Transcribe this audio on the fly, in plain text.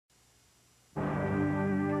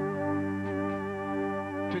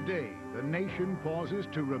Today, the nation pauses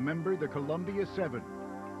to remember the Columbia 7.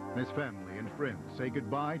 As family and friends say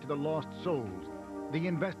goodbye to the lost souls, the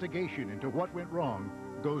investigation into what went wrong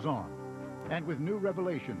goes on. And with new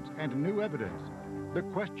revelations and new evidence, the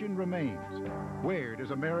question remains, where does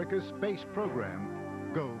America's space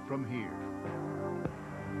program go from here?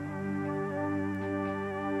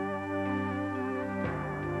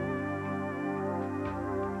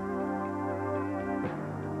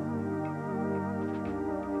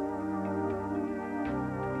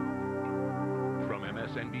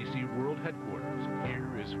 MSNBC World Headquarters,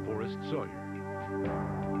 here is Forrest Sawyer.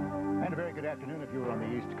 And a very good afternoon if you are on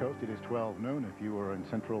the East Coast. It is 12 noon. If you are in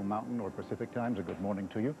Central Mountain or Pacific times, a good morning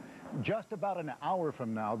to you. Just about an hour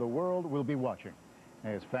from now, the world will be watching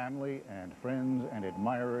as family and friends and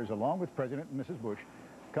admirers, along with President and Mrs. Bush,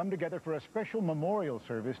 come together for a special memorial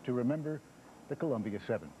service to remember the Columbia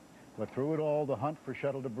 7. But through it all, the hunt for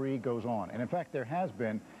shuttle debris goes on. And in fact, there has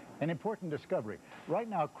been an important discovery. Right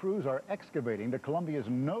now, crews are excavating the Columbia's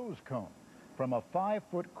nose cone from a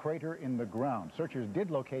 5-foot crater in the ground. Searchers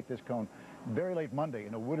did locate this cone very late Monday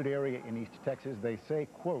in a wooded area in East Texas. They say,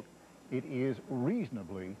 quote, it is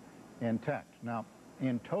reasonably intact. Now,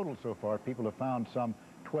 in total so far, people have found some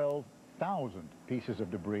 12,000 pieces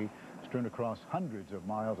of debris strewn across hundreds of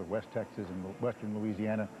miles of West Texas and western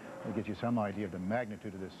Louisiana. That'll get you some idea of the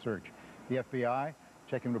magnitude of this search. The FBI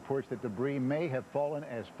checking reports that debris may have fallen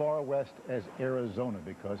as far west as Arizona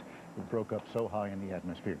because it broke up so high in the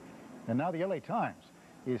atmosphere. And now the LA Times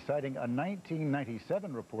is citing a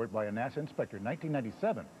 1997 report by a NASA inspector,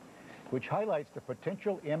 1997, which highlights the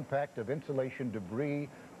potential impact of insulation debris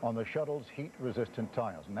on the shuttle's heat-resistant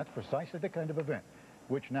tiles. And that's precisely the kind of event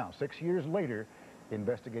which now, 6 years later,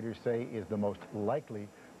 investigators say is the most likely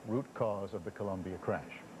root cause of the Columbia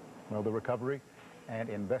crash. Well, the recovery and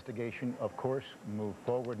investigation, of course, move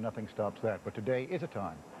forward. Nothing stops that. But today is a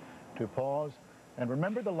time to pause and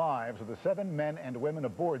remember the lives of the 7 men and women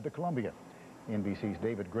aboard the Columbia. NBC's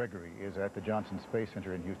David Gregory is at the Johnson Space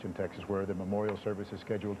Center in Houston, Texas, where the memorial service is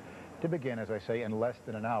scheduled to begin, as I say, in less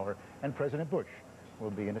than an hour. And President Bush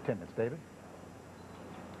will be in attendance. David?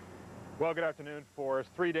 Well, good afternoon,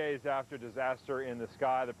 Forrest. 3 days after disaster in the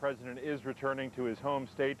sky, the president is returning to his home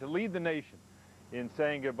state to lead the nation in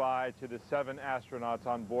saying goodbye to the 7 astronauts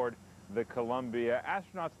on board the Columbia.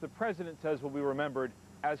 Astronauts the president says will be remembered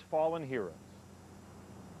as fallen heroes.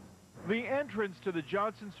 The entrance to the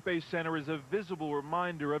Johnson Space Center is a visible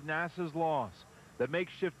reminder of NASA's loss. The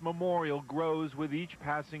makeshift memorial grows with each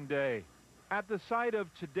passing day. At the site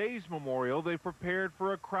of today's memorial, they prepared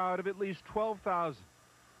for a crowd of at least 12,000.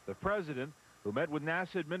 The president, who met with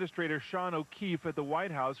NASA Administrator Sean O'Keefe at the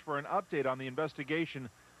White House for an update on the investigation,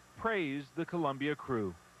 praised the Columbia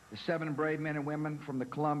crew. The 7 brave men and women from the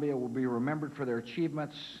Columbia will be remembered for their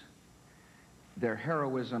achievements, their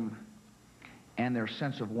heroism, and their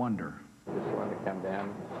sense of wonder. Just want to come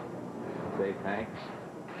down, say thanks.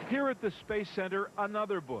 Here at the Space Center,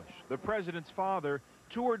 another Bush, the president's father,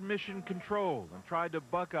 toured Mission Control and tried to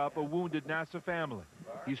buck up a wounded NASA family.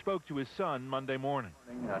 He spoke to his son Monday morning.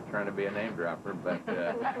 Not trying to be a name dropper, but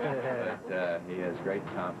he has great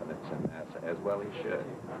confidence in NASA, as well he should.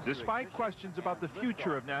 Despite questions about the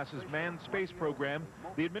future of NASA's manned space program,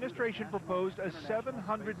 the administration proposed a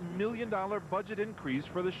 $700 million budget increase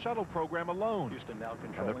for the shuttle program alone.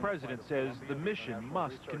 And the president says the mission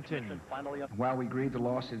must continue. While we grieve the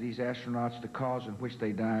loss of these astronauts, the cause in which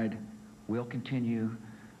they died will continue.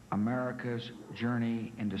 America's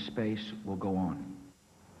journey into space will go on.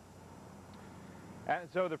 And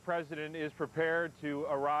so the president is prepared to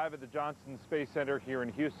arrive at the Johnson Space Center here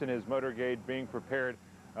in Houston. His motorcade being prepared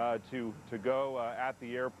to go at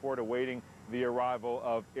the airport, awaiting the arrival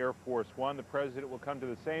of Air Force One. The president will come to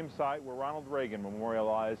the same site where Ronald Reagan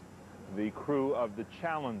memorialized the crew of the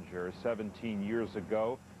Challenger 17 years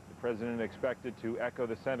ago. The president expected to echo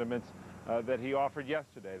the sentiments that he offered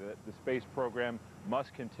yesterday, that the space program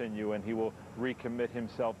must continue, and he will recommit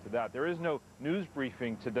himself to that. There is no news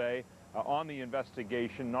briefing today on the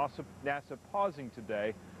investigation. NASA pausing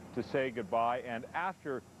today to say goodbye, and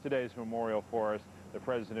after today's memorial for us, the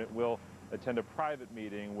president will attend a private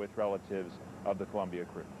meeting with relatives of the Columbia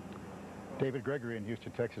crew. David Gregory in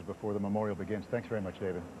Houston, Texas, before the memorial begins. Thanks very much,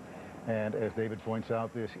 David. And as David points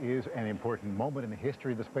out, this is an important moment in the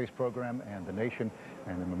history of the space program and the nation,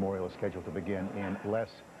 and the memorial is scheduled to begin in less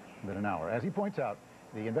than an hour. As he points out,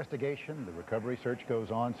 the investigation, the recovery search goes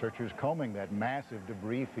on, searchers combing that massive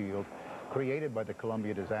debris field created by the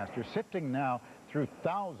Columbia disaster, sifting now through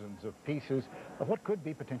thousands of pieces of what could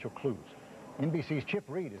be potential clues. NBC's Chip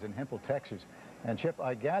Reed is in Hempel, Texas. And Chip,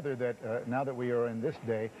 I gather that now that we are in this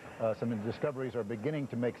day, some of the discoveries are beginning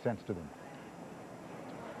to make sense to them.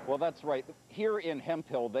 Well, that's right. Here in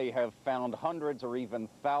Hemphill, they have found hundreds or even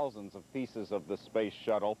thousands of pieces of the space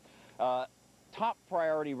shuttle. Top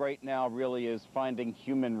priority right now really is finding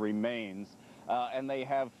human remains. And they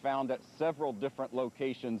have found at several different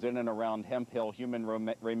locations in and around Hemphill human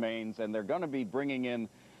remains, and they're going to be bringing in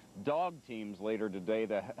dog teams later today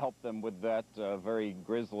to help them with that very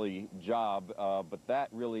grisly job, but that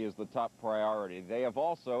really is the top priority. They have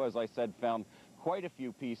also, as I said, found quite a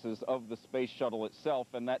few pieces of the space shuttle itself,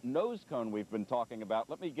 and that nose cone we've been talking about,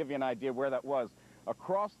 let me give you an idea where that was.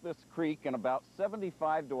 Across this creek and about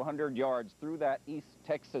 75 to 100 yards through that East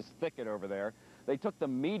Texas thicket over there. They took the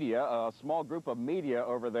media, a small group of media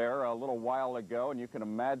over there a little while ago, and you can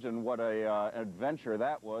imagine what an adventure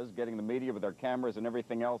that was, getting the media with their cameras and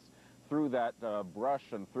everything else through that brush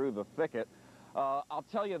and through the thicket. I'll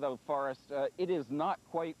tell you, though, Forrest, it is not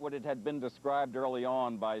quite what it had been described early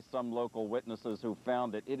on by some local witnesses who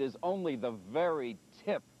found it. It is only the very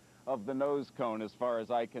tip of the nose cone, as far as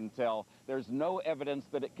I can tell. There's no evidence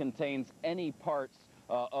that it contains any parts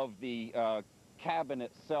of the cabin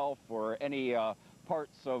itself or any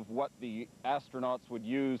parts of what the astronauts would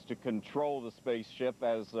use to control the spaceship,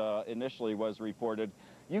 as initially was reported.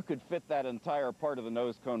 You could fit that entire part of the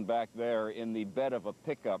nose cone back there in the bed of a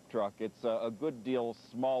pickup truck. It's a good deal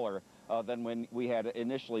smaller than when we had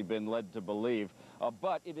initially been led to believe.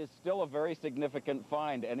 But it is still a very significant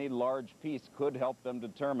find. Any large piece could help them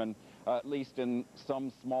determine, at least in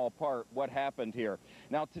some small part, what happened here.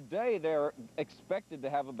 Now, today they're expected to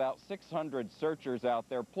have about 600 searchers out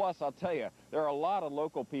there. Plus, I'll tell you, there are a lot of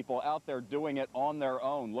local people out there doing it on their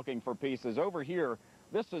own, looking for pieces. Over here,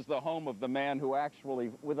 this is the home of the man who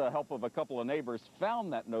actually, with the help of a couple of neighbors,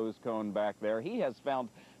 found that nose cone back there. He has found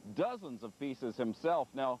dozens of pieces himself.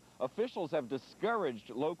 Now, officials have discouraged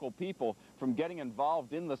local people from getting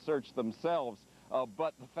involved in the search themselves,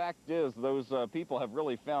 but the fact is those people have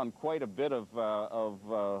really found quite a bit of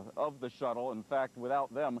the shuttle. In fact,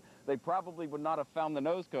 without them, they probably would not have found the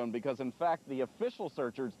nose cone because, in fact, the official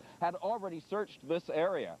searchers had already searched this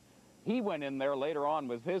area. He went in there later on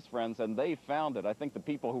with his friends, and they found it. I think the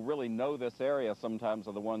people who really know this area sometimes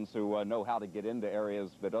are the ones who know how to get into areas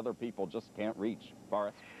that other people just can't reach.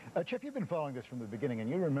 Forrest? Chip, you've been following this from the beginning, and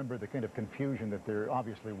you remember the kind of confusion that there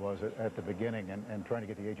obviously was at the beginning and trying to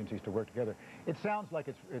get the agencies to work together. It sounds like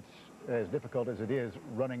it's as difficult as it is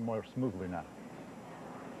running more smoothly now.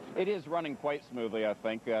 It is running quite smoothly, I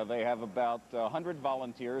think. They have about 100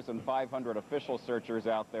 volunteers and 500 official searchers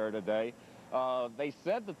out there today. They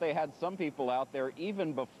said that they had some people out there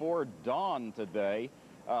even before dawn today.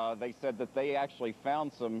 They said that they actually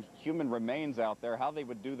found some human remains out there. How they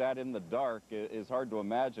would do that in the dark is hard to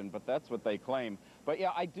imagine, but that's what they claim. But yeah,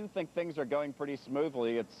 I do think things are going pretty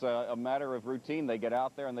smoothly. It's a matter of routine. They get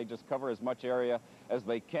out there and they just cover as much area as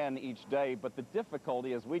they can each day. But the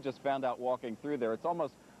difficulty, as we just found out walking through there, it's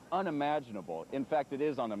almost unimaginable. In fact, it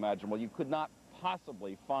is unimaginable. You could not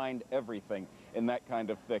possibly find everything in that kind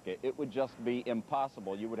of thicket. It would just be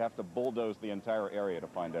impossible. You would have to bulldoze the entire area to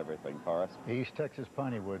find everything, Forrest. East Texas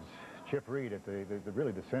Piney Woods. Chip Reed at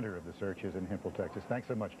really the center of the search is in Hemphill, Texas. Thanks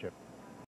so much, Chip.